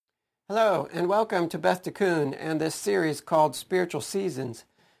Hello, and welcome to Beth Tikkun and this series called Spiritual Seasons,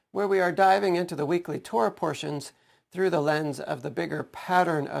 where we are diving into the weekly Torah portions through the lens of the bigger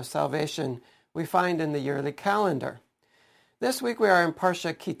pattern of salvation we find in the yearly calendar. This week we are in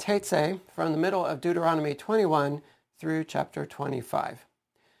Parsha Teitzei from the middle of Deuteronomy 21 through chapter 25.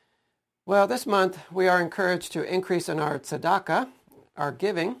 Well, this month we are encouraged to increase in our tzedakah, our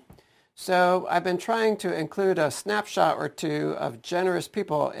giving. So I've been trying to include a snapshot or two of generous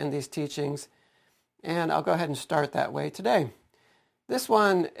people in these teachings, and I'll go ahead and start that way today. This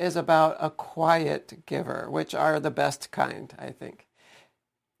one is about a quiet giver, which are the best kind, I think.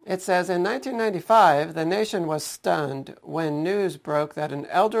 It says, in 1995, the nation was stunned when news broke that an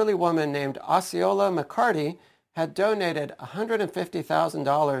elderly woman named Osceola McCarty had donated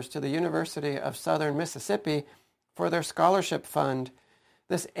 $150,000 to the University of Southern Mississippi for their scholarship fund.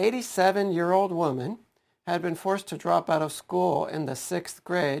 This 87-year-old woman had been forced to drop out of school in the 6th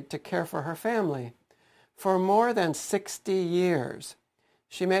grade to care for her family. For more than 60 years,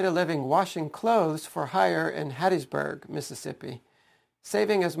 she made a living washing clothes for hire in Hattiesburg, Mississippi,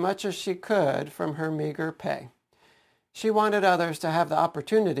 saving as much as she could from her meager pay. She wanted others to have the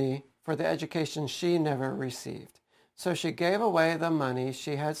opportunity for the education she never received, so she gave away the money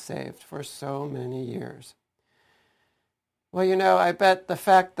she had saved for so many years. Well, I bet the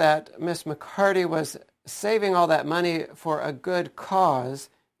fact that Miss McCarty was saving all that money for a good cause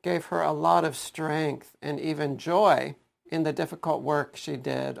gave her a lot of strength and even joy in the difficult work she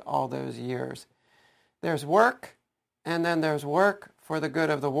did all those years. There's work, and then there's work for the good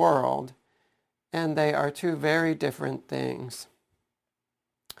of the world, and they are two very different things.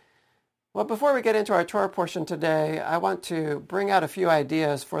 Well, before we get into our Torah portion today, I want to bring out a few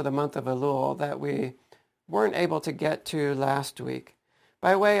ideas for the month of Elul that we weren't able to get to last week.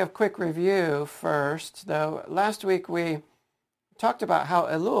 By way of quick review first, though, last week we talked about how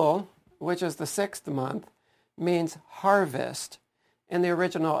Elul, which is the 6th month, means harvest in the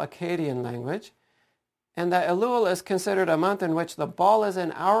original Akkadian language, and that Elul is considered a month in which the ball is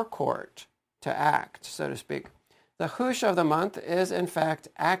in our court to act, so to speak. The Chush of the month is, in fact,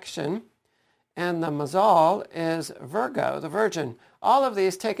 action, and the Mazal is Virgo, the Virgin. All of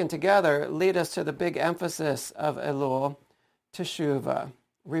these taken together lead us to the big emphasis of Elul, Teshuvah,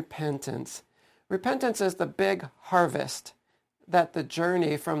 repentance. Repentance is the big harvest that the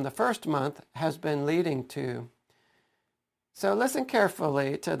journey from the first month has been leading to. So listen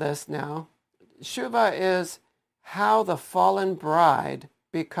carefully to this now. Teshuvah is how the fallen bride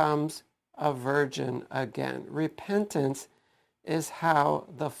becomes a virgin again. Repentance is how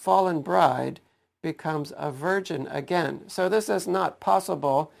the fallen bride becomes a virgin again. So this is not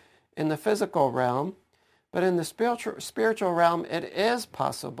possible in the physical realm, but in the spiritual realm, it is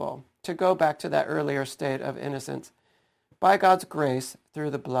possible to go back to that earlier state of innocence by God's grace through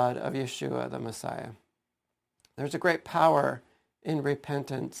the blood of Yeshua, the Messiah. There's a great power in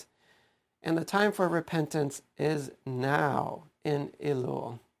repentance, and the time for repentance is now in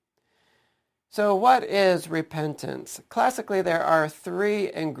Elul. So what is repentance? Classically, there are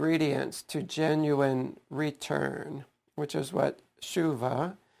 3 ingredients to genuine return, which is what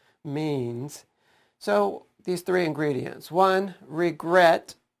Shuvah means. So these 3 ingredients. 1,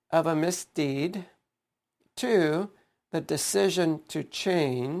 regret of a misdeed. 2, the decision to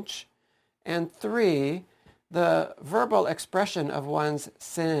change. And 3, the verbal expression of one's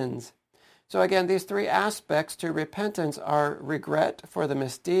sins. So again, these 3 aspects to repentance are regret for the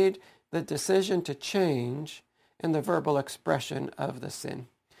misdeed, the decision to change, and the verbal expression of the sin.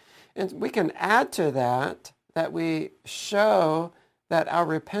 And we can add to that we show that our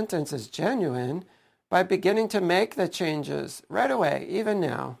repentance is genuine by beginning to make the changes right away, even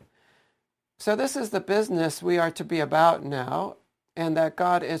now. So this is the business we are to be about now, and that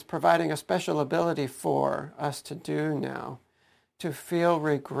God is providing a special ability for us to do now, to feel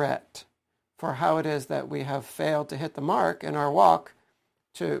regret for how it is that we have failed to hit the mark in our walk,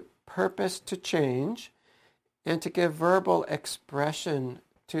 to purpose to change, and to give verbal expression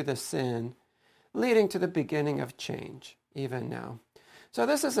to the sin, leading to the beginning of change, even now. So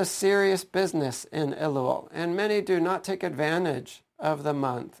this is a serious business in Elul, and many do not take advantage of the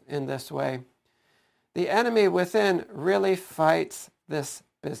month in this way. The enemy within really fights this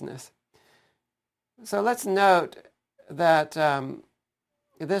business. So let's note that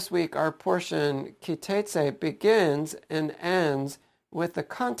this week our portion, Teitzei, begins and ends with the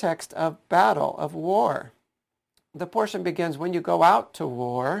context of battle, of war. The portion begins when you go out to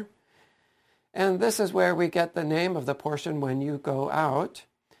war, and this is where we get the name of the portion, when you go out.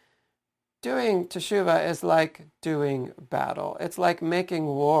 Doing teshuvah is like doing battle. It's like making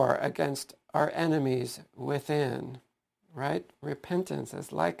war against our enemies within. right? Repentance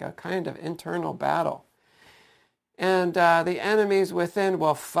is like a kind of internal battle. And the enemies within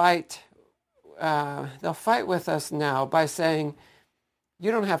will fight. They'll fight with us now by saying,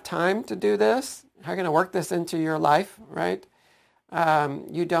 you don't have time to do this. How are you going to work this into your life, right?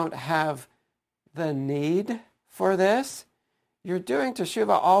 You don't have the need for this. You're doing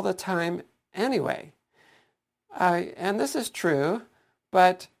teshuvah all the time anyway. And this is true,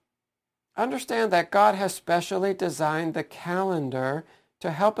 but understand that God has specially designed the calendar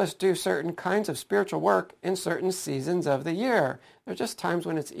to help us do certain kinds of spiritual work in certain seasons of the year. There are just times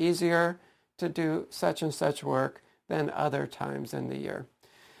when it's easier to do such and such work than other times in the year.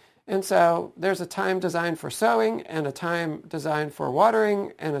 And so there's a time designed for sowing and a time designed for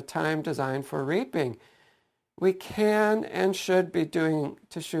watering and a time designed for reaping. We can and should be doing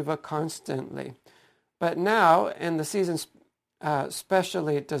teshuvah constantly. But now, in the season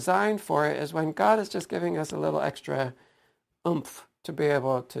specially designed for it, is when God is just giving us a little extra oomph to be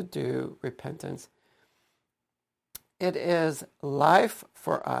able to do repentance. It is life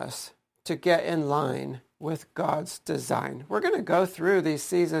for us to get in line with God's design. We're going to go through these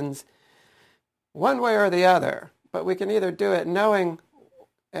seasons one way or the other, but we can either do it knowing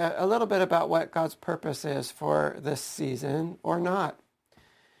a little bit about what God's purpose is for this season or not.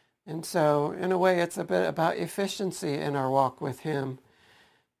 And so, in a way, it's a bit about efficiency in our walk with Him.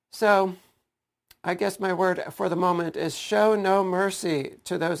 So, I guess my word for the moment is show no mercy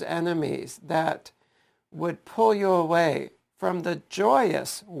to those enemies that would pull you away from the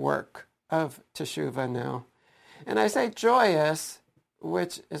joyous work of teshuvah now. And I say joyous,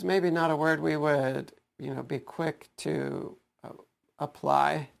 which is maybe not a word we would, be quick to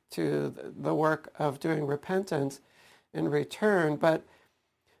apply to the work of doing repentance in return, but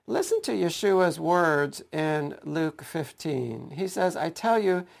listen to Yeshua's words in Luke 15. He says, I tell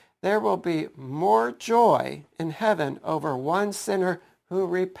you, there will be more joy in heaven over one sinner who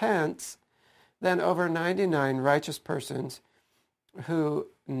repents than over 99 righteous persons who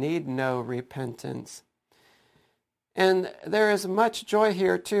need no repentance. And there is much joy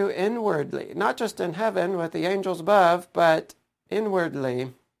here too inwardly, not just in heaven with the angels above, but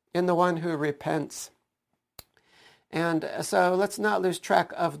inwardly in the one who repents. And so let's not lose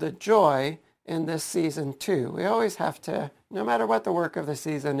track of the joy in this season too. We always have to, no matter what the work of the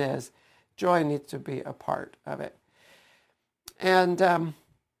season is, joy needs to be a part of it. And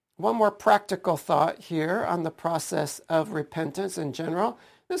one more practical thought here on the process of repentance in general.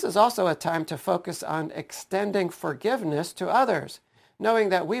 This is also a time to focus on extending forgiveness to others, knowing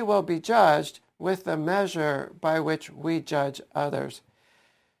that we will be judged with the measure by which we judge others.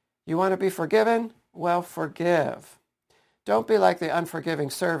 You want to be forgiven? Well, forgive. Don't be like the unforgiving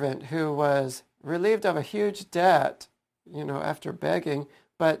servant who was relieved of a huge debt, after begging,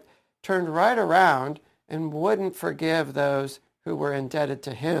 but turned right around and wouldn't forgive those who were indebted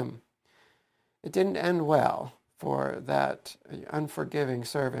to him. It didn't end well for that unforgiving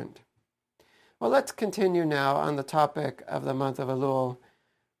servant. Well, let's continue now on the topic of the month of Elul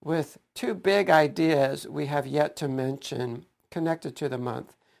with two big ideas we have yet to mention connected to the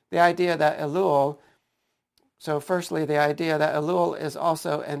month. The idea that Elul, so firstly, the idea that Elul is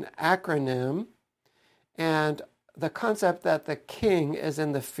also an acronym, and the concept that the king is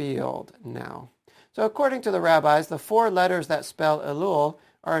in the field now. So according to the rabbis, the four letters that spell Elul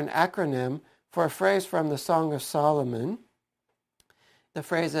are an acronym for a phrase from the Song of Solomon. The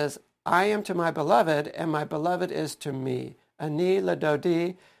phrase is, I am to my beloved, and my beloved is to me. Ani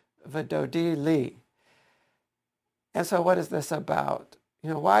ledodi, v'dodi li. And so what is this about?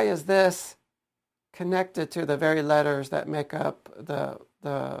 Why is this connected to the very letters that make up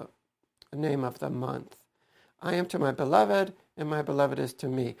the name of the month? I am to my beloved, and my beloved is to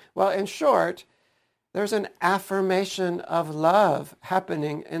me. Well, in short, there's an affirmation of love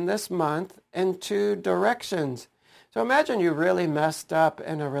happening in this month in two directions. So imagine you really messed up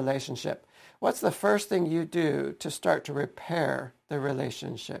in a relationship. What's the first thing you do to start to repair the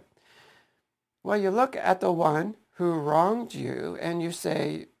relationship? Well, you look at the one who wronged you and you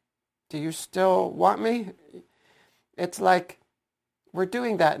say, do you still want me? It's like we're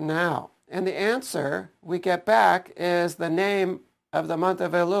doing that now. And the answer we get back is the name of the month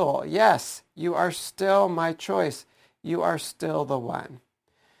of Elul. Yes, you are still my choice. You are still the one.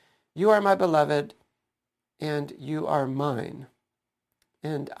 You are my beloved, and you are mine,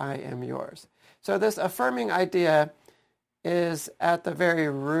 and I am yours. So this affirming idea is at the very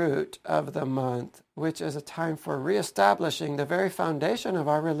root of the month, which is a time for reestablishing the very foundation of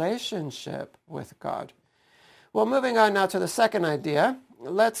our relationship with God. Well, moving on now to the second idea,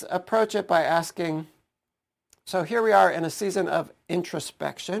 let's approach it by asking, so here we are in a season of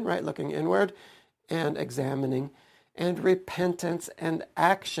introspection, right? Looking inward and examining. and repentance and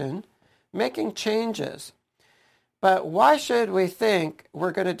action, making changes. But why should we think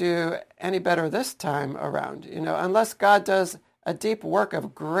we're going to do any better this time around? Unless God does a deep work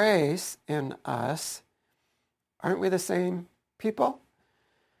of grace in us, aren't we the same people?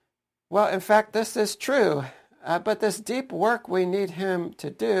 Well, in fact, this is true. But this deep work we need him to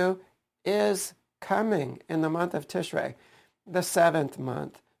do is coming in the month of Tishrei, the seventh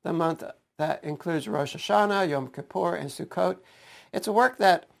month, the month that includes Rosh Hashanah, Yom Kippur, and Sukkot. It's a work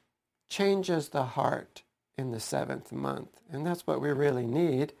that changes the heart in the seventh month, and that's what we really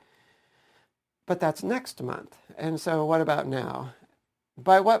need. But that's next month. And so what about now?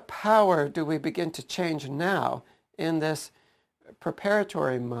 By what power do we begin to change now in this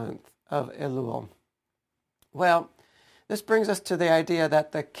preparatory month of Elul? Well, this brings us to the idea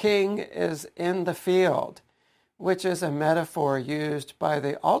that the king is in the field, which is a metaphor used by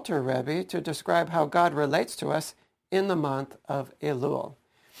the Alter Rebbe to describe how God relates to us in the month of Elul.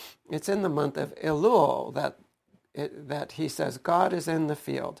 It's in the month of Elul that he says God is in the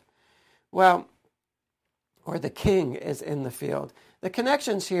field. Well, or the king is in the field. The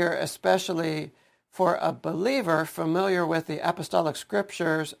connections here, especially for a believer familiar with the apostolic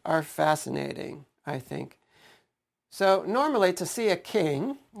scriptures, are fascinating, I think. So normally to see a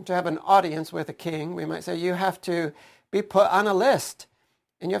king, to have an audience with a king, we might say you have to be put on a list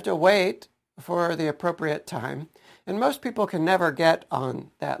and you have to wait for the appropriate time. And most people can never get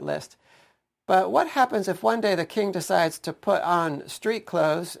on that list. But what happens if one day the king decides to put on street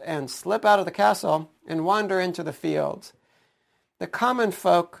clothes and slip out of the castle and wander into the fields? The common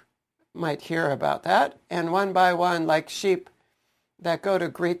folk might hear about that, and one by one, like sheep that go to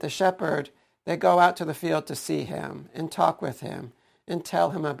greet the shepherd, they go out to the field to see him and talk with him and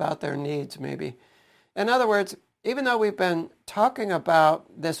tell him about their needs, maybe. In other words, even though we've been talking about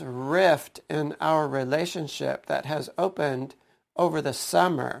this rift in our relationship that has opened over the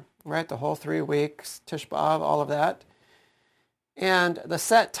summer, right, the whole 3 weeks, Tish B'Av, all of that, and the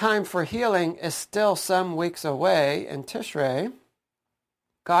set time for healing is still some weeks away in Tishrei,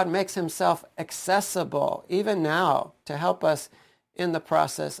 God makes himself accessible even now to help us in the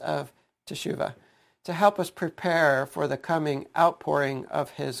process of Teshuvah, to help us prepare for the coming outpouring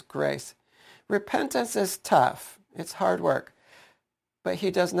of his grace. Repentance is tough. It's hard work. But he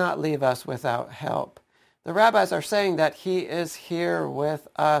does not leave us without help. The rabbis are saying that he is here with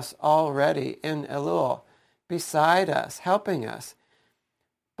us already in Elul, beside us, helping us,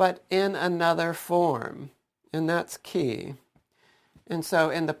 but in another form. And that's key. And so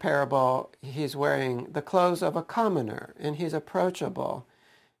in the parable, he's wearing the clothes of a commoner, and he's approachable,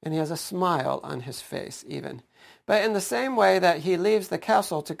 and he has a smile on his face even. But in the same way that he leaves the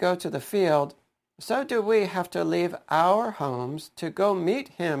castle to go to the field, so do we have to leave our homes to go meet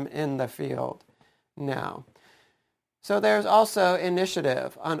him in the field now. So there's also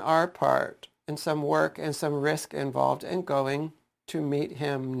initiative on our part and some work and some risk involved in going to meet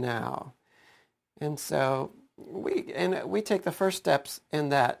him now. And so we take the first steps in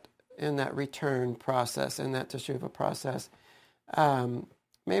that return process, in that teshuvah process.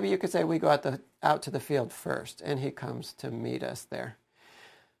 Maybe you could say we go out to the field first, and he comes to meet us there.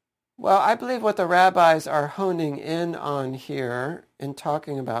 Well, I believe what the rabbis are honing in on here in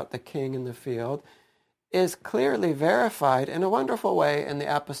talking about the king in the field is clearly verified in a wonderful way in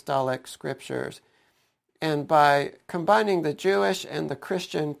the apostolic scriptures. And by combining the Jewish and the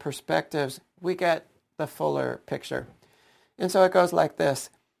Christian perspectives, we get the fuller picture. And so it goes like this.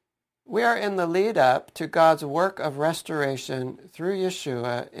 We are in the lead up to God's work of restoration through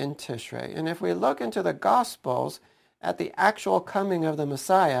Yeshua in Tishrei. And if we look into the Gospels at the actual coming of the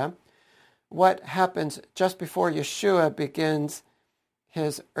Messiah, what happens just before Yeshua begins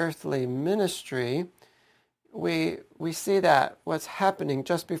his earthly ministry, we see that what's happening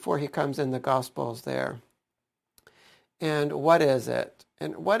just before he comes in the Gospels there. And what is it?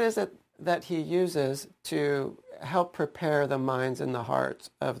 And what is it that he uses to help prepare the minds and the hearts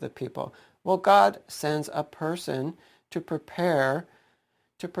of the people? Well, God sends a person to prepare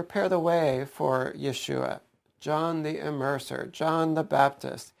the way for Yeshua. John the Immerser, John the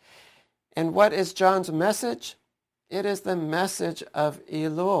Baptist. And what is John's message? It is the message of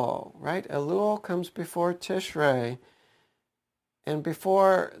Elul, right? Elul comes before Tishrei. And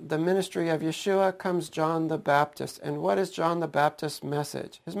before the ministry of Yeshua comes John the Baptist. And what is John the Baptist's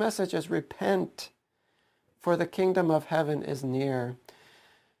message? His message is repent, for the kingdom of heaven is near.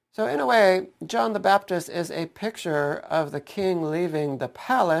 So in a way, John the Baptist is a picture of the king leaving the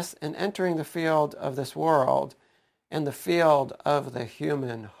palace and entering the field of this world and the field of the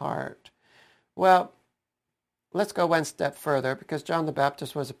human heart. Well, let's go one step further, because John the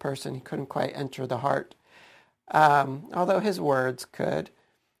Baptist was a person, he couldn't quite enter the heart. although his words could.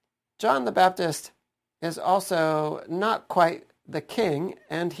 John the Baptist is also not quite the king,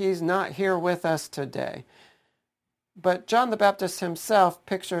 and he's not here with us today. But John the Baptist himself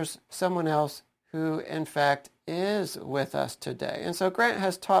pictures someone else who, in fact, is with us today. And so Grant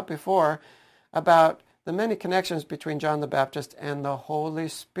has taught before about the many connections between John the Baptist and the Holy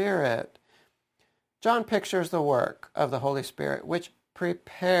Spirit. John pictures the work of the Holy Spirit, which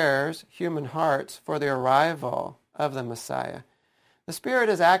prepares human hearts for the arrival of the Messiah. The Spirit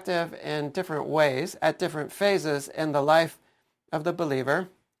is active in different ways at different phases in the life of the believer.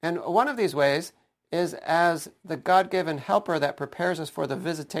 And one of these ways is as the God-given helper that prepares us for the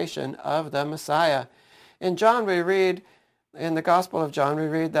visitation of the Messiah. In John, we read, in the Gospel of John, we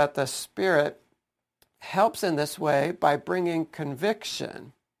read that the Spirit helps in this way by bringing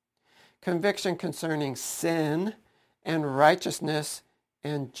conviction concerning sin and righteousness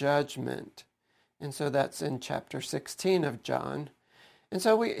and judgment. And so that's in chapter 16 of John. And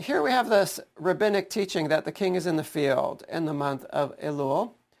so here we have this rabbinic teaching that the king is in the field in the month of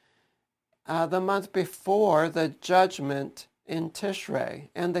Elul, the month before the judgment in Tishrei.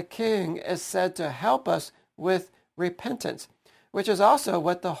 And the king is said to help us with repentance, which is also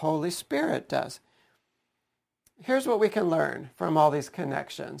what the Holy Spirit does. Here's what we can learn from all these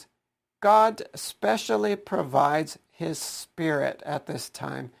connections. God specially provides his Spirit at this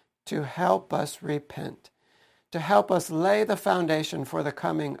time to help us repent, to help us lay the foundation for the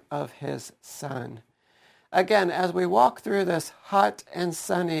coming of his Son. Again, as we walk through this hot and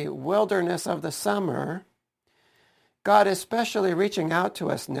sunny wilderness of the summer, God is specially reaching out to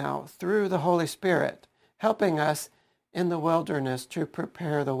us now through the Holy Spirit, helping us in the wilderness to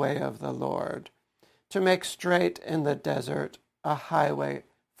prepare the way of the Lord, to make straight in the desert a highway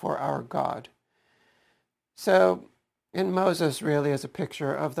for our God. So, in Moses really is a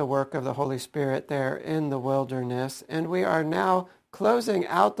picture of the work of the Holy Spirit there in the wilderness, and we are now closing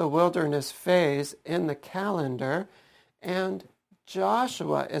out the wilderness phase in the calendar, and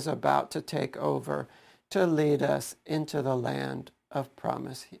Joshua is about to take over to lead us into the land of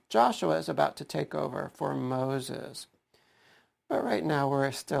promise. Joshua is about to take over for Moses. But right now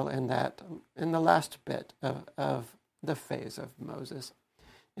we're still in the last bit of the phase of Moses,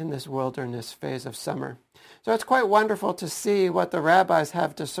 in this wilderness phase of summer. So it's quite wonderful to see what the rabbis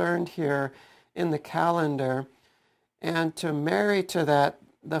have discerned here in the calendar and to marry to that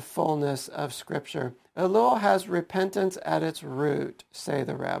the fullness of Scripture. Elul has repentance at its root, say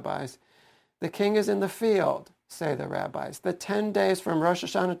the rabbis. The king is in the field, say the rabbis. The 10 days from Rosh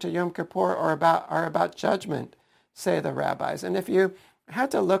Hashanah to Yom Kippur are about judgment, say the rabbis. And if you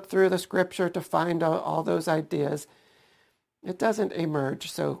had to look through the Scripture to find all those ideas, it doesn't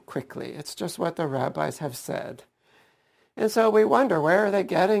emerge so quickly. It's just what the rabbis have said. And so we wonder, where are they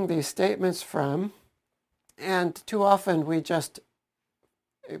getting these statements from? And too often we just,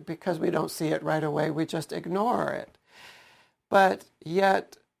 because we don't see it right away, we just ignore it. But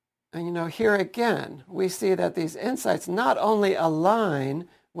yet, here again, we see that these insights not only align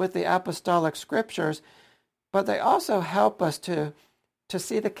with the apostolic scriptures, but they also help us to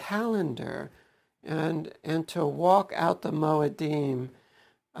see the calendar and to walk out the Moedim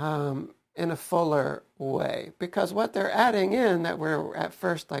in a fuller way. Because what they're adding in that we're at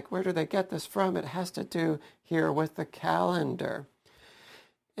first like, where do they get this from? It has to do here with the calendar.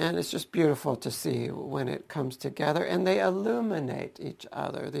 And it's just beautiful to see when it comes together. And they illuminate each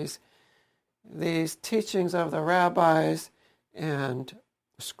other. These teachings of the rabbis and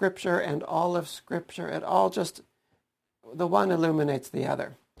Scripture and all of Scripture, it all just, the one illuminates the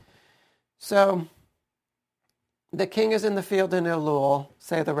other. So, the king is in the field in Elul,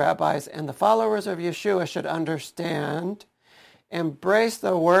 say the rabbis, and the followers of Yeshua should understand, embrace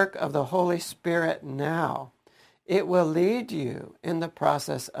the work of the Holy Spirit now. It will lead you in the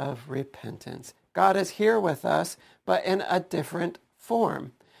process of repentance. God is here with us, but in a different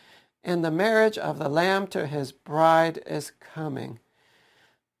form. And the marriage of the Lamb to his bride is coming.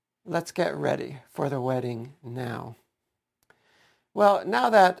 Let's get ready for the wedding now. Well, now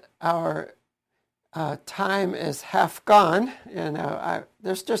that our time is half gone,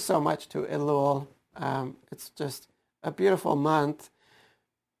 there's just so much to Elul. It's just a beautiful month,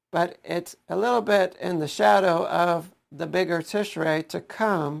 but it's a little bit in the shadow of the bigger Tishrei to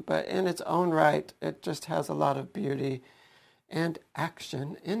come, but in its own right, it just has a lot of beauty and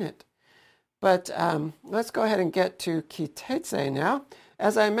action in it. But let's go ahead and get to Teitzei now.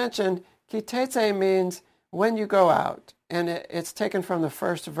 As I mentioned, Teitzei means when you go out. And it's taken from the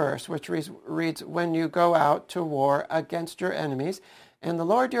first verse, which reads, when you go out to war against your enemies, and the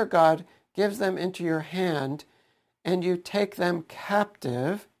Lord your God gives them into your hand, and you take them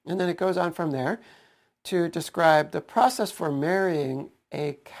captive. And then it goes on from there. to describe the process for marrying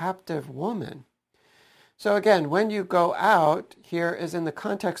a captive woman. So again, when you go out, here is in the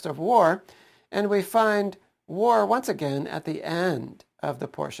context of war, and we find war once again at the end of the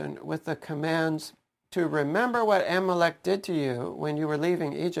portion with the commands to remember what Amalek did to you when you were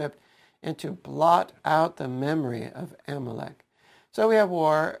leaving Egypt and to blot out the memory of Amalek. So we have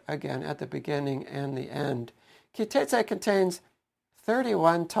war again at the beginning and the end. Teitzei contains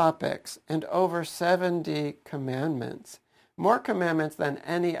 31 topics and over 70 commandments, more commandments than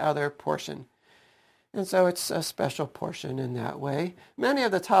any other portion. And so it's a special portion in that way. Many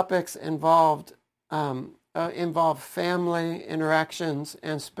of the topics involve family interactions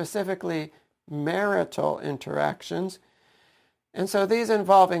and specifically marital interactions. And so these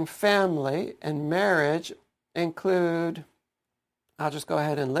involving family and marriage include, I'll just go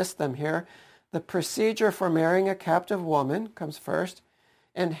ahead and list them here. The procedure for marrying a captive woman comes first.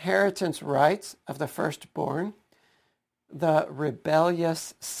 Inheritance rights of the firstborn. The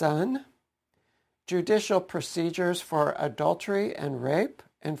rebellious son. Judicial procedures for adultery and rape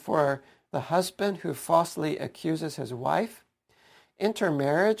and for the husband who falsely accuses his wife.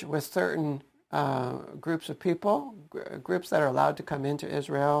 Intermarriage with certain groups of people, groups that are allowed to come into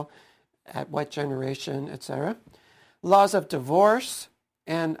Israel, at what generation, etc. Laws of divorce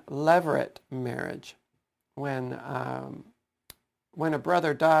and levirate marriage, when a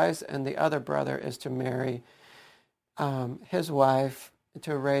brother dies and the other brother is to marry his wife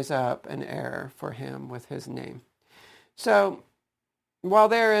to raise up an heir for him with his name. So while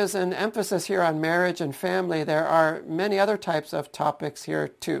there is an emphasis here on marriage and family, there are many other types of topics here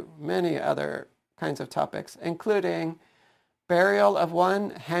too, many other kinds of topics, including burial of one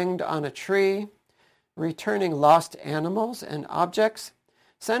hanged on a tree, returning lost animals and objects,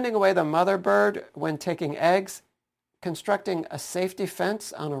 sending away the mother bird when taking eggs, constructing a safety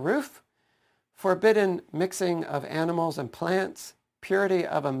fence on a roof, forbidden mixing of animals and plants, purity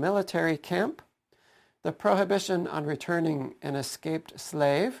of a military camp, the prohibition on returning an escaped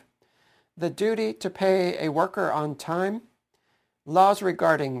slave, the duty to pay a worker on time, laws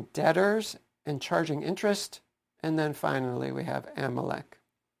regarding debtors and charging interest, and then finally we have Amalek.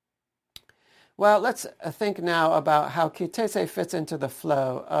 Well, let's think now about how Teitzei fits into the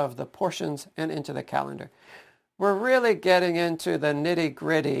flow of the portions and into the calendar. We're really getting into the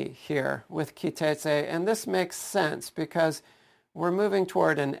nitty-gritty here with Teitzei, and this makes sense because we're moving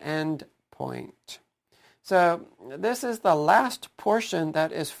toward an end point. So this is the last portion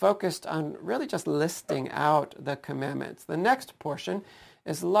that is focused on really just listing out the commandments. The next portion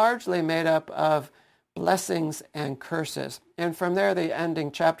is largely made up of blessings and curses. And from there, the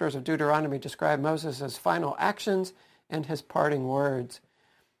ending chapters of Deuteronomy describe Moses' final actions and his parting words.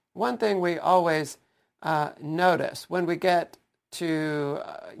 One thing we always notice when we get to,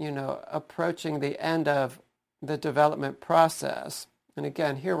 approaching the end of the development process, and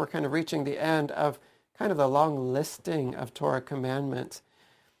again, here we're kind of reaching the end of kind of the long listing of Torah commandments.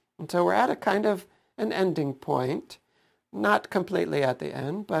 And so we're at a kind of an ending point, not completely at the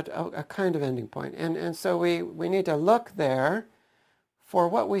end, but a kind of ending point. And so we need to look there for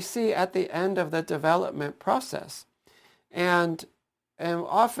what we see at the end of the development process. And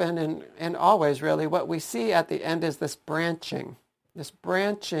often and always really what we see at the end is this branching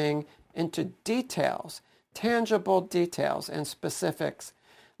into details, tangible details and specifics.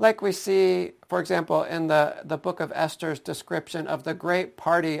 Like we see, for example, in the book of Esther's description of the great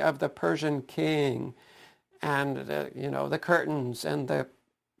party of the Persian king, and the curtains and the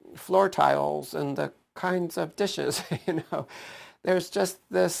floor tiles and the kinds of dishes. There's just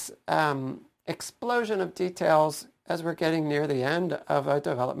this explosion of details as we're getting near the end of a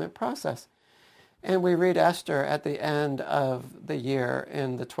development process. And we read Esther at the end of the year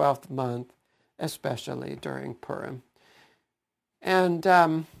in the 12th month, especially during Purim. And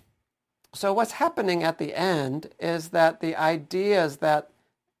so what's happening at the end is that the ideas that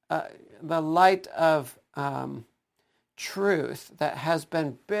the light of truth that has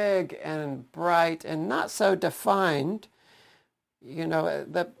been big and bright and not so defined,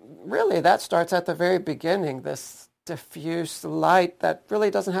 that starts at the very beginning, this diffuse light that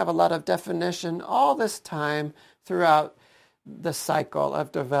really doesn't have a lot of definition all this time throughout the cycle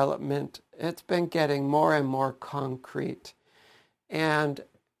of development. It's been getting more and more concrete. And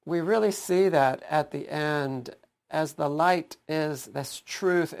we really see that at the end as the light is, this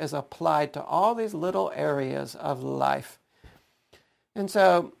truth is applied to all these little areas of life. And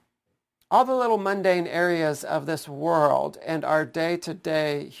so all the little mundane areas of this world and our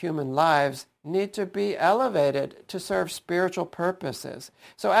day-to-day human lives need to be elevated to serve spiritual purposes.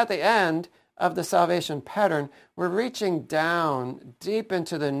 So at the end of the salvation pattern, we're reaching down deep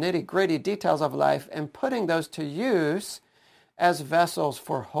into the nitty-gritty details of life and putting those to use as vessels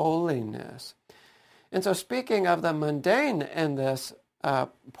for holiness. And so speaking of the mundane in this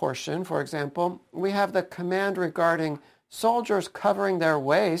portion, for example, we have the command regarding soldiers covering their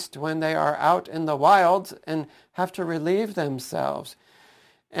waist when they are out in the wilds and have to relieve themselves.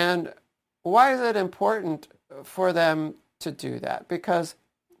 And why is it important for them to do that? Because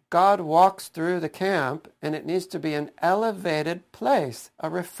God walks through the camp, and it needs to be an elevated place, a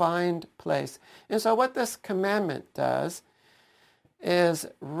refined place. And so what this commandment does is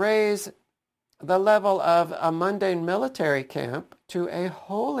raise the level of a mundane military camp to a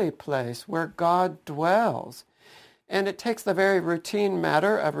holy place where God dwells. And it takes the very routine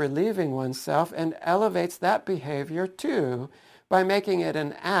matter of relieving oneself and elevates that behavior too by making it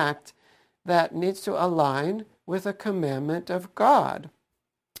an act that needs to align with a commandment of God.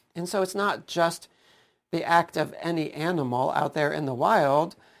 And so it's not just the act of any animal out there in the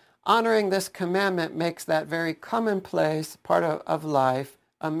wild. Honoring this commandment makes that very commonplace part of life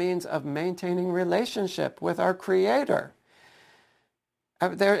a means of maintaining relationship with our Creator.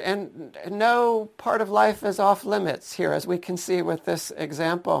 And no part of life is off limits here, as we can see with this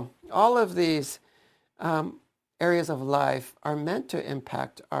example. All of these areas of life are meant to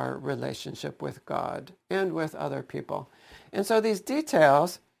impact our relationship with God and with other people. And so these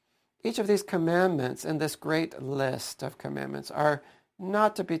details, each of these commandments in this great list of commandments, are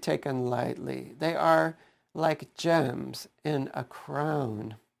not to be taken lightly. They are like gems in a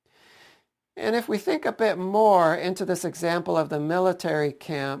crown. And if we think a bit more into this example of the military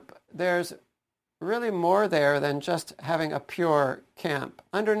camp, there's really more there than just having a pure camp.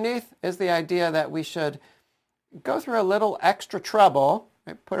 Underneath is the idea that we should go through a little extra trouble,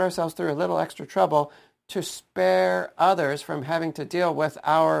 right? Put ourselves through a little extra trouble to spare others from having to deal with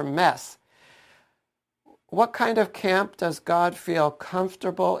our mess. What kind of camp does God feel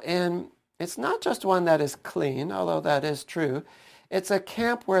comfortable in? It's not just one that is clean, although that is true. It's a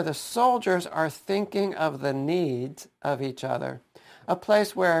camp where the soldiers are thinking of the needs of each other, a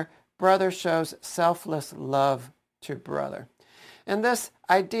place where brother shows selfless love to brother. And this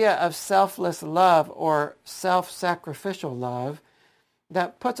idea of selfless love or self-sacrificial love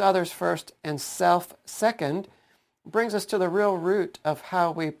that puts others first and self second brings us to the real root of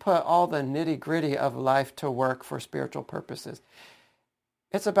how we put all the nitty-gritty of life to work for spiritual purposes.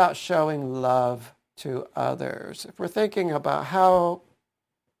 It's about showing love to others. If we're thinking about how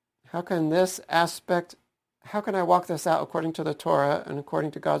can this aspect, how can I walk this out according to the Torah and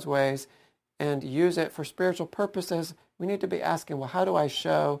according to God's ways and use it for spiritual purposes, we need to be asking, well, how do I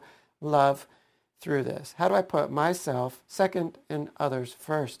show love through this? How do I put myself second and others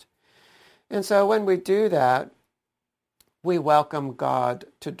first? And so when we do that, we welcome God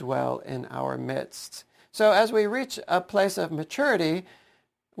to dwell in our midst. So as we reach a place of maturity,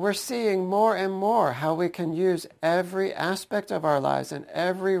 we're seeing more and more how we can use every aspect of our lives and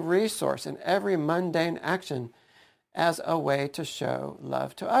every resource and every mundane action as a way to show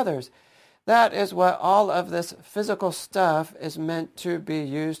love to others. That is what all of this physical stuff is meant to be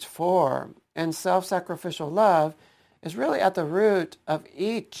used for. And self-sacrificial love is really at the root of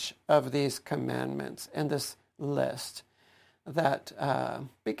each of these commandments in this list that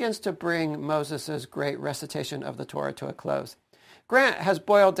begins to bring Moses' great recitation of the Torah to a close. Grant has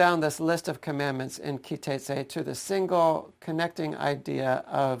boiled down this list of commandments in Teitzei to the single connecting idea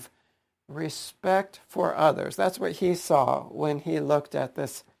of respect for others. That's what he saw when he looked at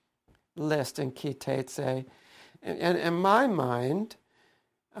this list in Teitzei. And in my mind,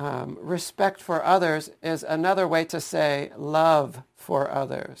 respect for others is another way to say love for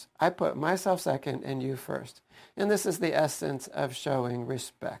others. I put myself second and you first. And this is the essence of showing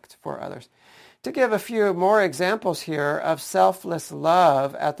respect for others. To give a few more examples here of selfless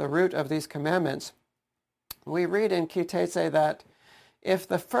love at the root of these commandments, we read in Teitzei that if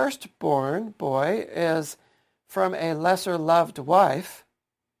the firstborn boy is from a lesser loved wife,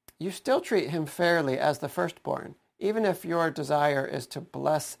 you still treat him fairly as the firstborn, even if your desire is to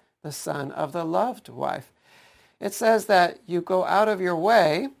bless the son of the loved wife. It says that you go out of your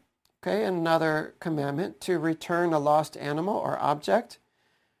way, okay, another commandment, to return a lost animal or object,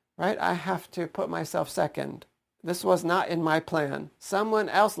 right? I have to put myself second. This was not in my plan. Someone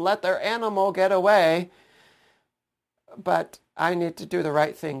else let their animal get away, but I need to do the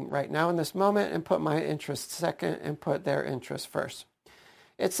right thing right now in this moment and put my interests second and put their interests first.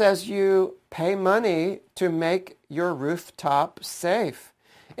 It says you pay money to make your rooftop safe.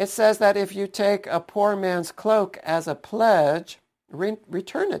 It says that if you take a poor man's cloak as a pledge,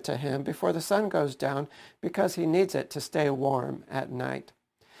 return it to him before the sun goes down because he needs it to stay warm at night.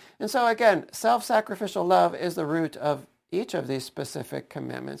 And so again, self-sacrificial love is the root of each of these specific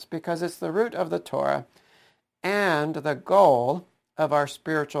commandments because it's the root of the Torah and the goal of our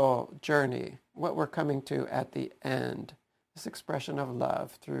spiritual journey, what we're coming to at the end, this expression of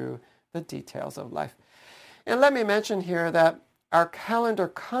love through the details of life. And let me mention here that our calendar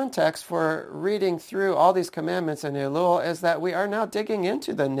context for reading through all these commandments in Elul is that we are now digging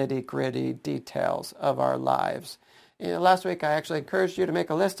into the nitty-gritty details of our lives. Last week I actually encouraged you to make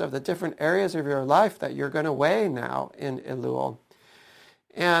a list of the different areas of your life that you're going to weigh now in Elul.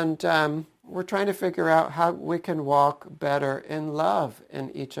 And we're trying to figure out how we can walk better in love in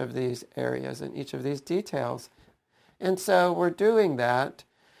each of these areas, in each of these details. And so we're doing that,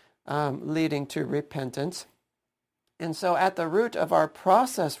 leading to repentance. And so at the root of our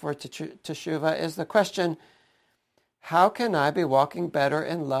process for teshuvah is the question, how can I be walking better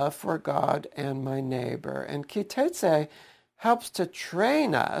in love for God and my neighbor? And Teitzei helps to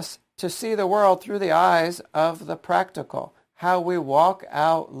train us to see the world through the eyes of the practical, how we walk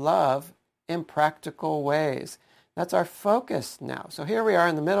out love in practical ways. That's our focus now. So here we are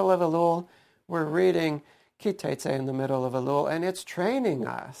in the middle of Elul. We're reading Teitzei in the middle of Elul, and it's training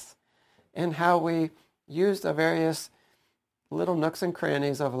us in how we use the various little nooks and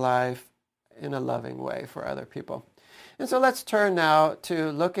crannies of life in a loving way for other people. And so let's turn now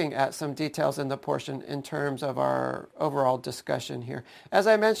to looking at some details in the portion in terms of our overall discussion here. As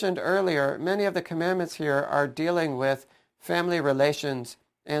I mentioned earlier, many of the commandments here are dealing with family relations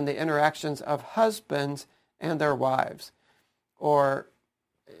and the interactions of husbands and their wives, or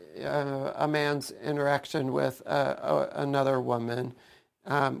a man's interaction with another woman,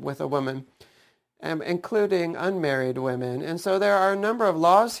 with a woman, including unmarried women. And so there are a number of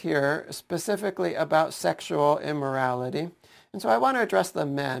laws here specifically about sexual immorality. And so I want to address the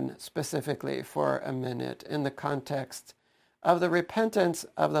men specifically for a minute in the context of the repentance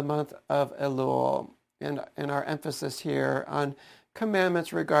of the month of Elul, and our emphasis here on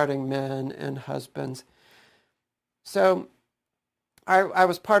commandments regarding men and husbands. So I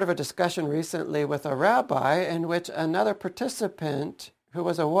was part of a discussion recently with a rabbi in which another participant, who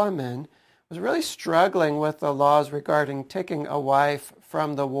was a woman, was really struggling with the laws regarding taking a wife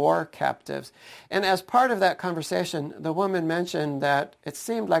from the war captives. And as part of that conversation, the woman mentioned that it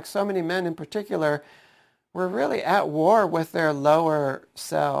seemed like so many men in particular were really at war with their lower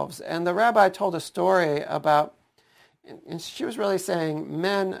selves. And the rabbi told a story about, and she was really saying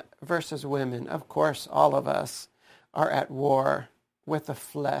men versus women. Of course, all of us are at war with the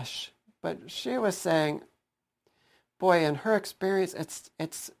flesh. But she was saying, boy, in her experience,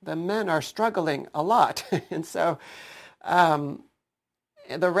 it's the men are struggling a lot. And so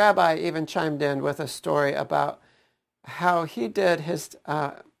the rabbi even chimed in with a story about how he did his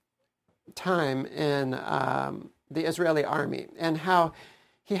time in the Israeli army, and how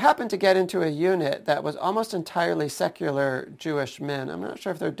he happened to get into a unit that was almost entirely secular Jewish men. I'm not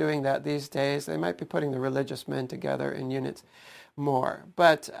sure if they're doing that these days. They might be putting the religious men together in units more.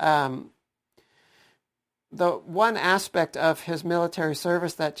 But the one aspect of his military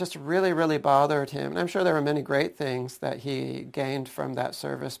service that just really, really bothered him, and I'm sure there were many great things that he gained from that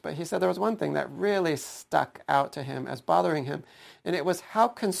service, but he said there was one thing that really stuck out to him as bothering him, and it was how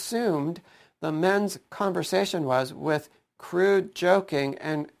consumed the men's conversation was with crude joking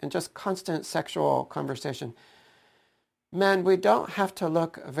and just constant sexual conversation. Men, we don't have to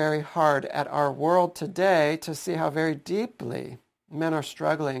look very hard at our world today to see how very deeply men are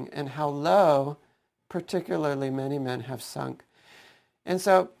struggling and how low particularly many men have sunk. And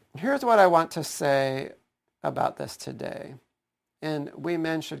so here's what I want to say about this today. And we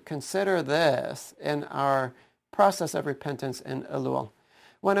men should consider this in our process of repentance in Elul.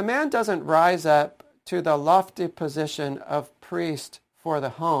 When a man doesn't rise up to the lofty position of priest for the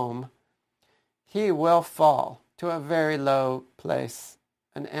home, he will fall to a very low place,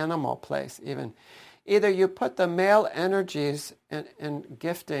 an animal place even. Either you put the male energies and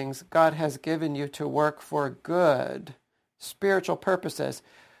giftings God has given you to work for good, spiritual purposes,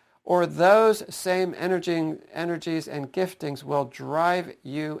 or those same energies and giftings will drive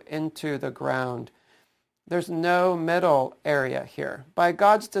you into the ground. There's no middle area here. By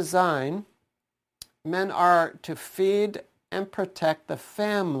God's design, men are to feed and protect the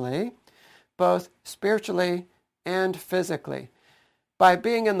family, both spiritually and physically. By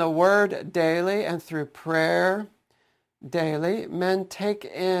being in the Word daily and through prayer daily, men take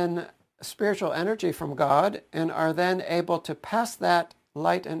in spiritual energy from God and are then able to pass that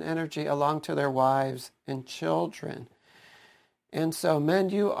light and energy along to their wives and children. And so, men,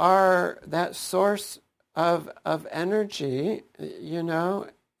 you are that source of energy,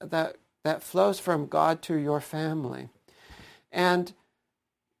 that flows from God to your family. And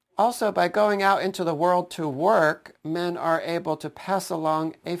Also, by going out into the world to work, men are able to pass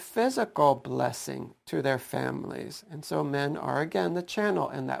along a physical blessing to their families. And so men are, again, the channel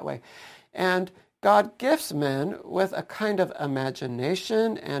in that way. And God gifts men with a kind of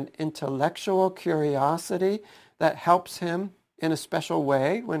imagination and intellectual curiosity that helps him in a special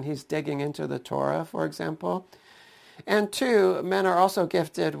way when he's digging into the Torah, for example. And two, men are also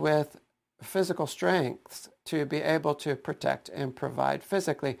gifted with physical strengths to be able to protect and provide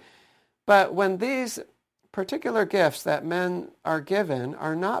physically. But when these particular gifts that men are given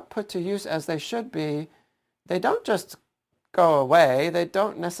are not put to use as they should be, they don't just go away. They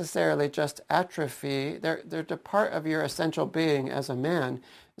don't necessarily just atrophy. They're a part of your essential being as a man.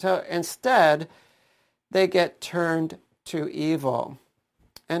 So instead, they get turned to evil.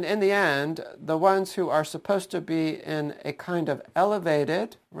 And in the end, the ones who are supposed to be in a kind of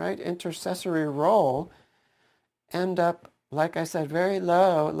elevated, right, intercessory role end up, like I said, very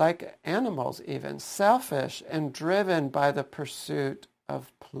low, like animals even, selfish and driven by the pursuit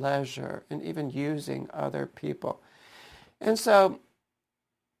of pleasure and even using other people. And so,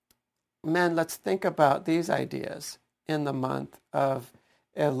 men, let's think about these ideas in the month of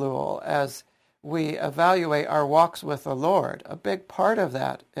Elul as we evaluate our walks with the Lord. A big part of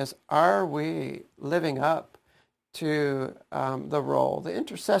that is, are we living up to the role, the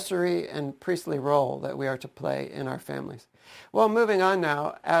intercessory and priestly role that we are to play in our families? Well, moving on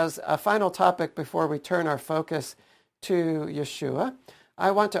now, as a final topic before we turn our focus to Yeshua,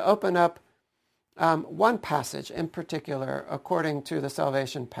 I want to open up one passage in particular according to the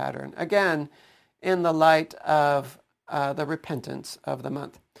salvation pattern, again, in the light of the repentance of the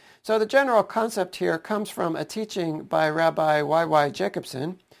month. So the general concept here comes from a teaching by Rabbi Y.Y.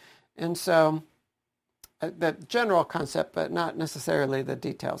 Jacobson, and so the general concept, but not necessarily the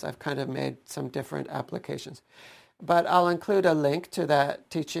details. I've kind of made some different applications. But I'll include a link to that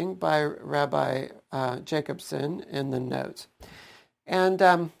teaching by Rabbi Jacobson in the notes.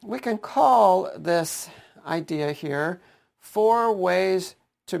 And we can call this idea here 4 ways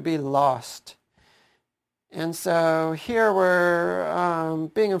to be lost. And so here we're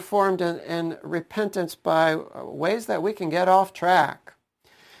being informed in repentance by ways that we can get off track.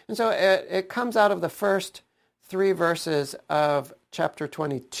 And so it comes out of the first 3 verses of chapter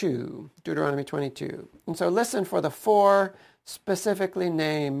 22, Deuteronomy 22. And so listen for the 4 specifically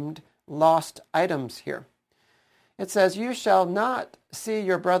named lost items here. It says, "You shall not see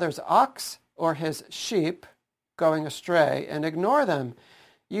your brother's ox or his sheep going astray and ignore them.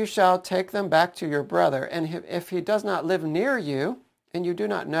 You shall take them back to your brother, and if he does not live near you, and you do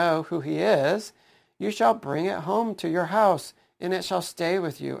not know who he is, you shall bring it home to your house, and it shall stay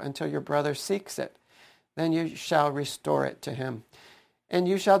with you until your brother seeks it. Then you shall restore it to him. And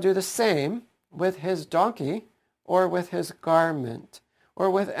you shall do the same with his donkey, or with his garment, or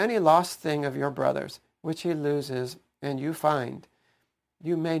with any lost thing of your brother's, which he loses and you find.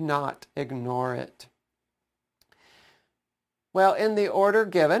 You may not ignore it." Well, in the order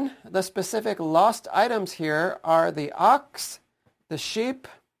given, the specific lost items here are the ox, the sheep,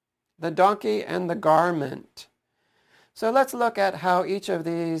 the donkey, and the garment. So let's look at how each of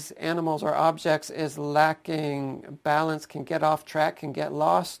these animals or objects is lacking balance, can get off track, can get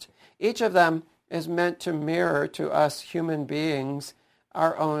lost. Each of them is meant to mirror to us human beings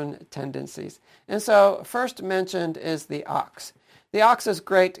our own tendencies. And so first mentioned is the ox. The ox's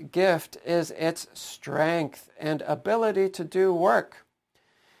great gift is its strength and ability to do work.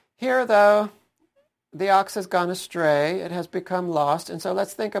 Here, though, the ox has gone astray. It has become lost. And so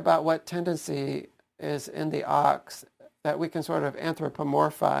let's think about what tendency is in the ox that we can sort of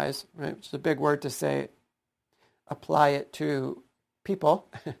anthropomorphize, right? Which is a big word to say, apply it to people,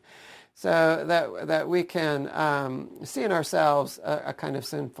 so that we can see in ourselves a kind of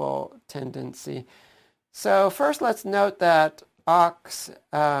sinful tendency. So first, let's note that ox,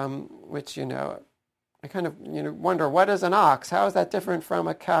 which, I kind of wonder, what is an ox? How is that different from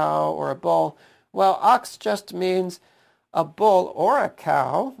a cow or a bull? Well, ox just means a bull or a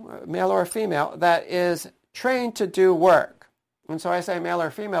cow, male or female, that is trained to do work. And so I say male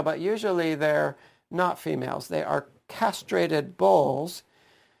or female, but usually they're not females. They are castrated bulls,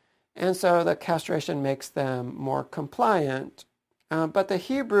 and so the castration makes them more compliant. But the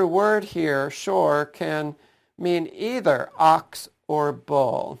Hebrew word here, shor, can mean either ox or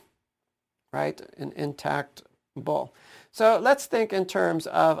bull, right? An intact bull. So let's think in terms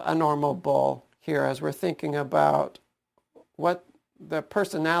of a normal bull here as we're thinking about what the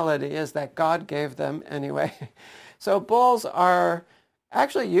personality is that God gave them anyway. So bulls are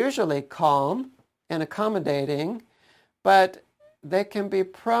actually usually calm and accommodating, but they can be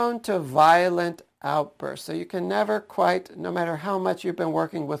prone to violent outbursts. So you can never quite, no matter how much you've been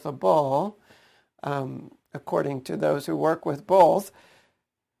working with a bull, according to those who work with bulls,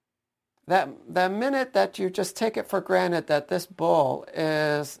 that the minute that you just take it for granted that this bull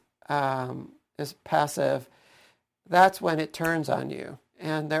is passive, that's when it turns on you.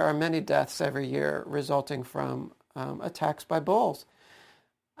 And there are many deaths every year resulting from attacks by bulls.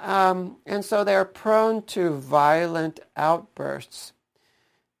 And so they're prone to violent outbursts.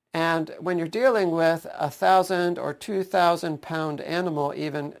 And when you're dealing with 1,000 or 2,000 pound animal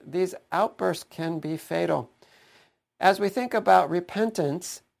even, these outbursts can be fatal. As we think about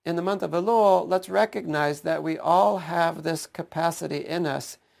repentance in the month of Elul, let's recognize that we all have this capacity in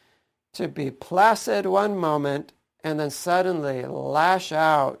us to be placid one moment and then suddenly lash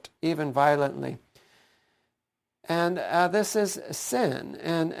out even violently. And this is sin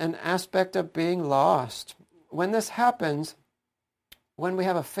and an aspect of being lost. When this happens, when we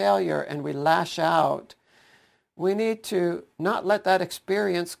have a failure and we lash out, we need to not let that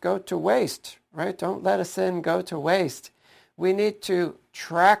experience go to waste, right? Don't let a sin go to waste. We need to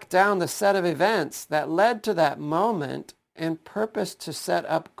track down the set of events that led to that moment and purpose to set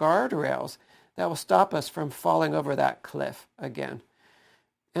up guardrails that will stop us from falling over that cliff again.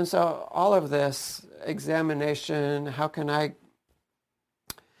 And so all of this examination, how can I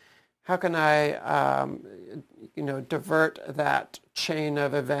divert that chain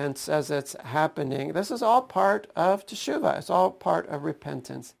of events as it's happening? This is all part of teshuvah. It's all part of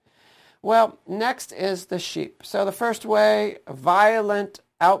repentance. Well, next is the sheep. So the first way, violent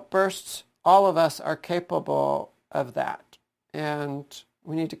outbursts, all of us are capable of that. And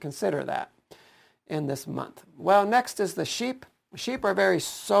we need to consider that in this month. Well, next is the sheep. Sheep are very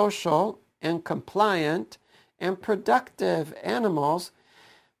social and compliant and productive animals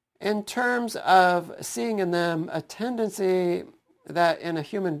in terms of seeing in them a tendency that in a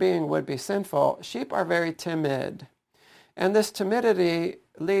human being would be sinful. Sheep are very timid. And this timidity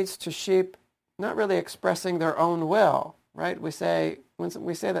leads to sheep not really expressing their own will, right? When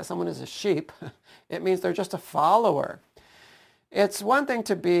we say that someone is a sheep, it means they're just a follower. It's one thing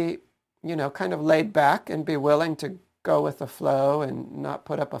to be, kind of laid back and be willing to go with the flow and not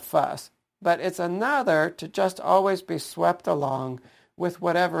put up a fuss. But it's another to just always be swept along with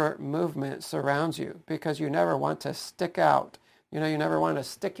whatever movement surrounds you, because you never want to stick out. You never want to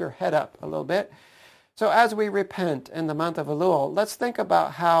stick your head up a little bit. So as we repent in the month of Elul, let's think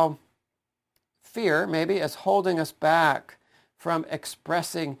about how fear maybe is holding us back from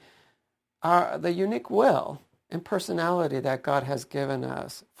expressing the unique will and personality that God has given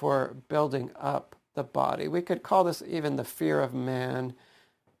us for building up the body. We could call this even the fear of man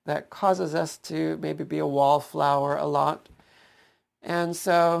that causes us to maybe be a wallflower a lot. And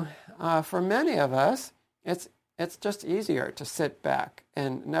so for many of us, it's just easier to sit back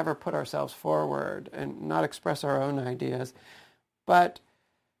and never put ourselves forward and not express our own ideas. But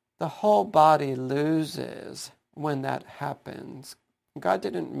the whole body loses when that happens. God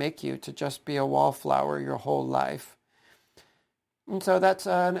didn't make you to just be a wallflower your whole life. And so that's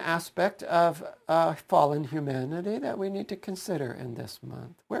an aspect of fallen humanity that we need to consider in this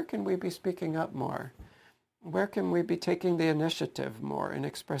month. Where can we be speaking up more? Where can we be taking the initiative more and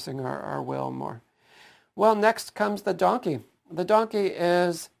expressing our will more? Well, next comes the donkey. The donkey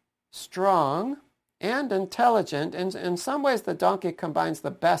is strong and intelligent. In some ways, the donkey combines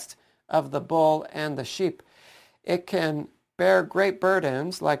the best of the bull and the sheep. It can bear great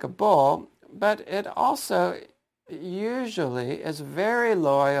burdens like a bull, but it also usually is very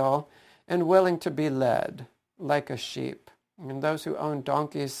loyal and willing to be led like a sheep. And those who own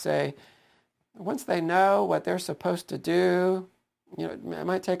donkeys say, once they know what they're supposed to do, it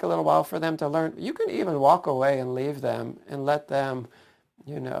might take a little while for them to learn. You can even walk away and leave them and let them,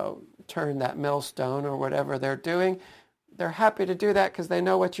 turn that millstone or whatever they're doing. They're happy to do that because they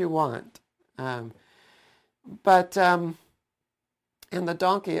know what you want. And the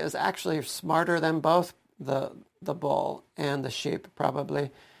donkey is actually smarter than both the bull and the sheep,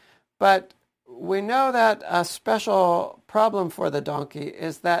 probably. But we know that a special problem for the donkey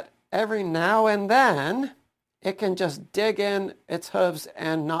is that every now and then it can just dig in its hooves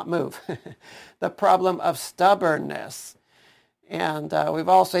and not move. The problem of stubbornness. And we've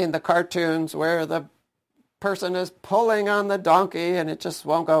all seen the cartoons where the person is pulling on the donkey and it just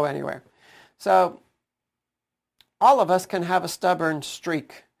won't go anywhere. So all of us can have a stubborn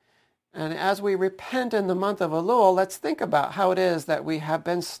streak. And as we repent in the month of Elul, let's think about how it is that we have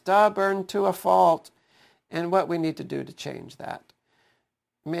been stubborn to a fault and what we need to do to change that.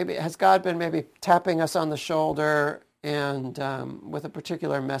 Maybe has God been tapping us on the shoulder and with a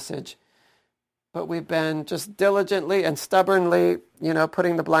particular message? but we've been just diligently and stubbornly,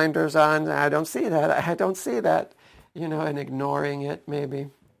 putting the blinders on. I don't see that, and ignoring it maybe.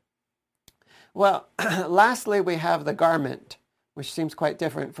 Well, lastly, we have the garment, which seems quite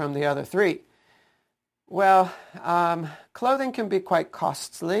different from the other three. Well, clothing can be quite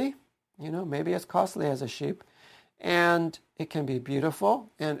costly, maybe as costly as a sheep, and it can be beautiful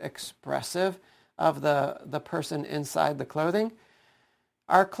and expressive of the person inside the clothing.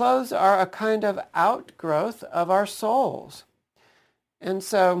 Our clothes are a kind of outgrowth of our souls. And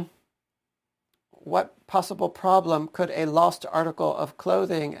so what possible problem could a lost article of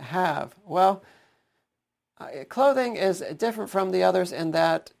clothing have? Well, clothing is different from the others in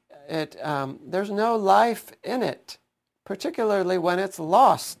that there's no life in it, particularly when it's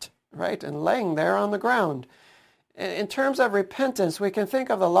lost, right, and laying there on the ground. In terms of repentance, we can think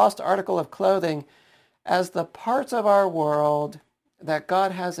of the lost article of clothing as the parts of our world that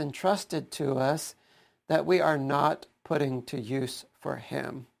God has entrusted to us that we are not putting to use for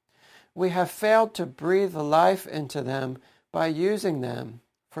Him. We have failed to breathe life into them by using them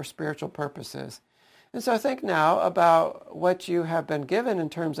for spiritual purposes. And so think now about what you have been given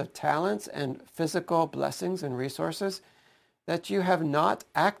in terms of talents and physical blessings and resources that you have not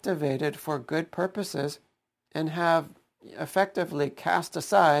activated for good purposes and have effectively cast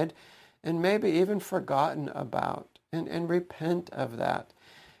aside and maybe even forgotten about. And repent of that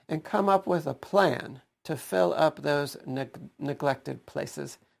and come up with a plan to fill up those neglected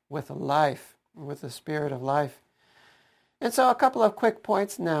places with life, with the Spirit of life. And so a couple of quick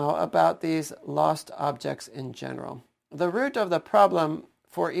points now about these lost objects in general. The root of the problem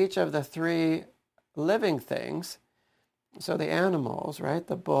for each of the three living things, so the animals, right,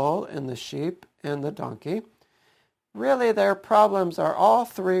 the bull and the sheep and the donkey, really their problems are all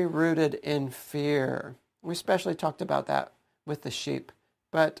three rooted in fear. We especially talked about that with the sheep,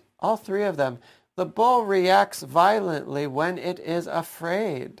 but all three of them. The bull reacts violently when it is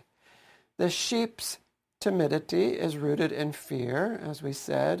afraid. The sheep's timidity is rooted in fear, as we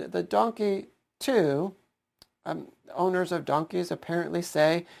said. The donkey, too, owners of donkeys apparently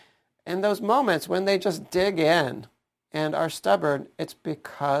say, in those moments when they just dig in and are stubborn, it's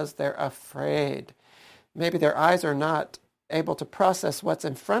because they're afraid. Maybe their eyes are not able to process what's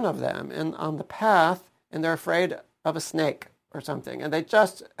in front of them and on the path, and they're afraid of a snake or something, and they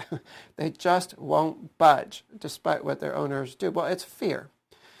just won't budge despite what their owners do. Well, it's fear.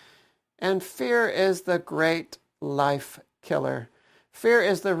 And fear is the great life killer. Fear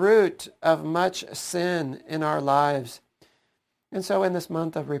is the root of much sin in our lives. And so in this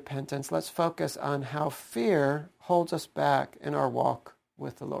month of repentance, let's focus on how fear holds us back in our walk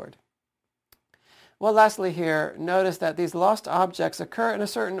with the Lord. Well, lastly here, notice that these lost objects occur in a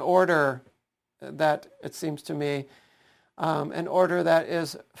certain order that, it seems to me, an order that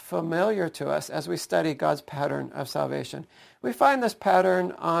is familiar to us as we study God's pattern of salvation. We find this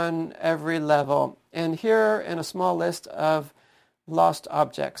pattern on every level. And here in a small list of lost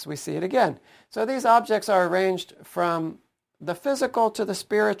objects, we see it again. So these objects are arranged from the physical to the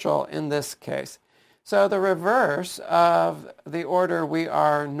spiritual in this case. So the reverse of the order we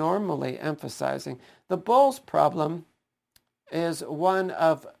are normally emphasizing. The bull's problem is one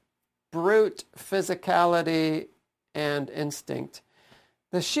of brute physicality and instinct.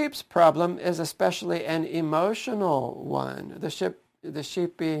 The sheep's problem is especially an emotional one, the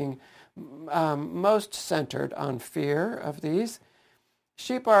sheep being most centered on fear of these.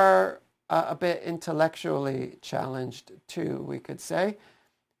 Sheep are a bit intellectually challenged too, we could say.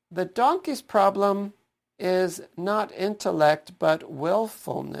 The donkey's problem is not intellect but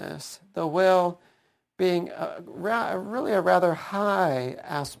willfulness, the will being really a rather high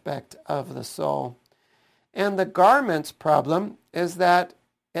aspect of the soul. And the garment's problem is that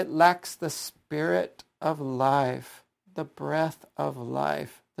it lacks the spirit of life, the breath of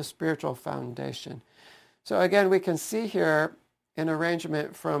life, the spiritual foundation. So again, we can see here an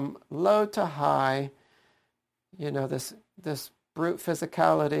arrangement from low to high, this brute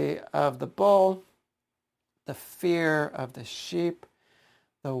physicality of the bull, the fear of the sheep,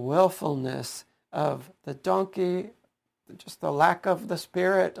 the willfulness of the donkey, just the lack of the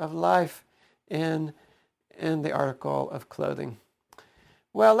spirit of life in the article of clothing.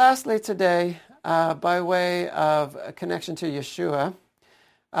 Well, lastly today, by way of a connection to Yeshua,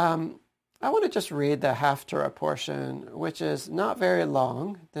 I want to just read the Haftarah portion, which is not very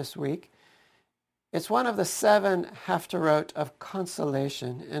long this week. It's one of the 7 Haftarot of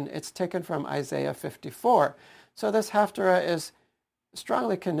consolation, and it's taken from Isaiah 54. So this Haftarah is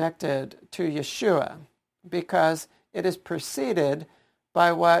strongly connected to Yeshua because it is preceded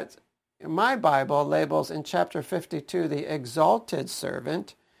by what my Bible labels in chapter 52 the exalted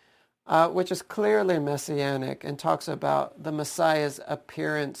servant, which is clearly messianic and talks about the Messiah's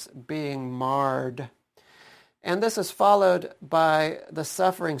appearance being marred. And this is followed by the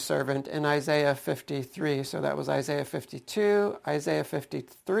suffering servant in Isaiah 53. So that was Isaiah 52, Isaiah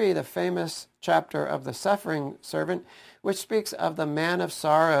 53, the famous chapter of the suffering servant, which speaks of the man of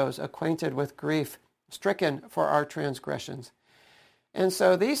sorrows, acquainted with grief, stricken for our transgressions. And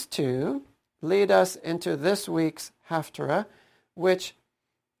so these two lead us into this week's Haftarah, which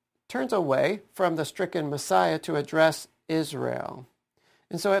turns away from the stricken Messiah to address Israel.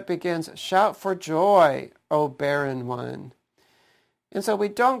 And so it begins, "Shout for joy, O barren one." And so we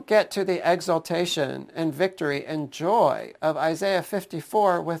don't get to the exaltation and victory and joy of Isaiah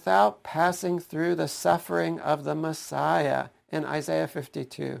 54 without passing through the suffering of the Messiah in Isaiah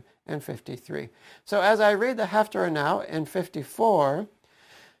 52 and 53. So as I read the Haftarah now in 54,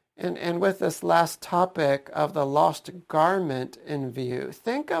 and with this last topic of the lost garment in view,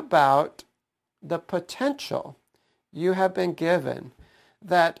 think about the potential you have been given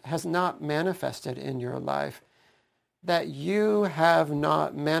that has not manifested in your life, that you have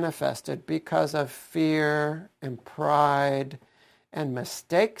not manifested because of fear and pride and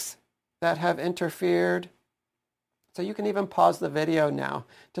mistakes that have interfered. So you can even pause the video now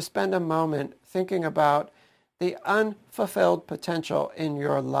to spend a moment thinking about the unfulfilled potential in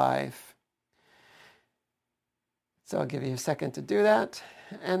your life. So I'll give you a second to do that.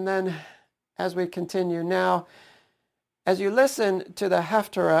 And then as we continue now, as you listen to the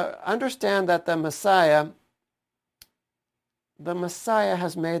Haftarah, understand that the Messiah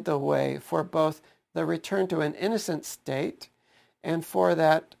has made the way for both the return to an innocent state and for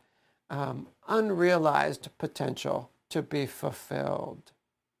that unrealized potential to be fulfilled.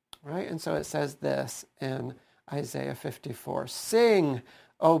 Right? And so it says this in Isaiah 54, "Sing,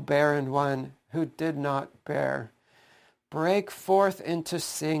 O barren one who did not bear. Break forth into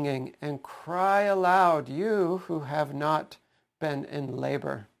singing and cry aloud, you who have not been in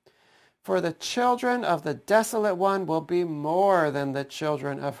labor. For the children of the desolate one will be more than the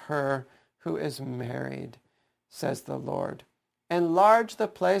children of her who is married, says the Lord. Enlarge the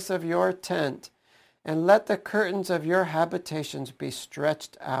place of your tent, and let the curtains of your habitations be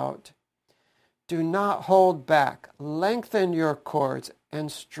stretched out. Do not hold back. Lengthen your cords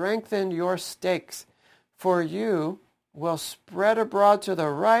and strengthen your stakes, for you will spread abroad to the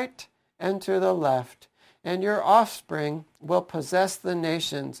right and to the left, and your offspring will possess the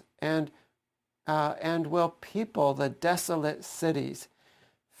nations and will people the desolate cities.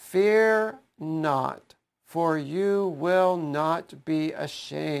 Fear not, for you will not be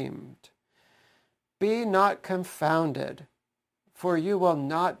ashamed. Be not confounded, for you will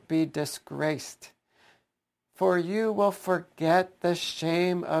not be disgraced. For you will forget the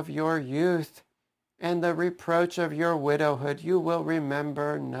shame of your youth, and the reproach of your widowhood you will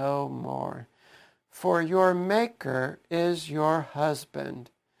remember no more. For your Maker is your husband.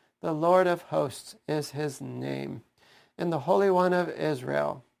 The Lord of hosts is his name, and the Holy One of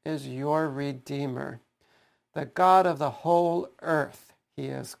Israel is your Redeemer. The God of the whole earth he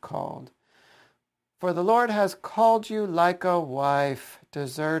is called. For the Lord has called you like a wife,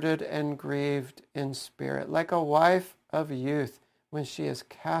 deserted and grieved in spirit, like a wife of youth when she is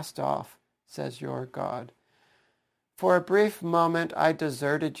cast off, says your God. For a brief moment I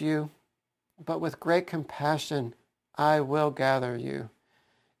deserted you, but with great compassion I will gather you.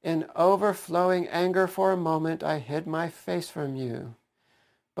 In overflowing anger for a moment I hid my face from you,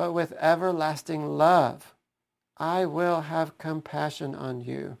 but with everlasting love I will have compassion on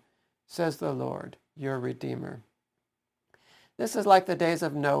you, says the Lord, your Redeemer. This is like the days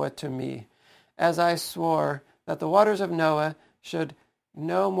of Noah to me, as I swore that the waters of Noah should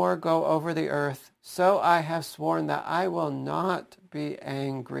no more go over the earth, so I have sworn that I will not be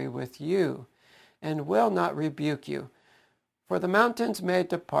angry with you, and will not rebuke you. For the mountains may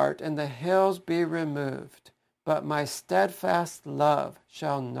depart, and the hills be removed, but my steadfast love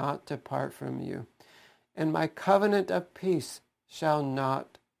shall not depart from you, and my covenant of peace shall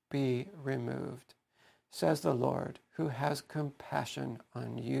not be removed, says the Lord, who has compassion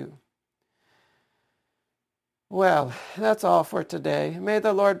on you. Well, that's all for today. May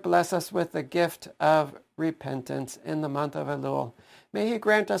the Lord bless us with the gift of repentance in the month of Elul. May he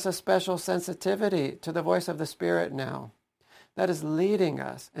grant us a special sensitivity to the voice of the Spirit now that is leading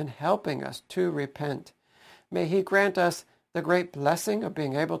us and helping us to repent. May he grant us the great blessing of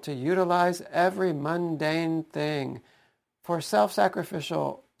being able to utilize every mundane thing for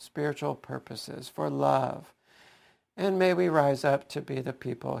self-sacrificial spiritual purposes, for love. And may we rise up to be the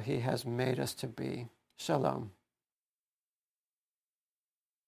people he has made us to be. Shalom.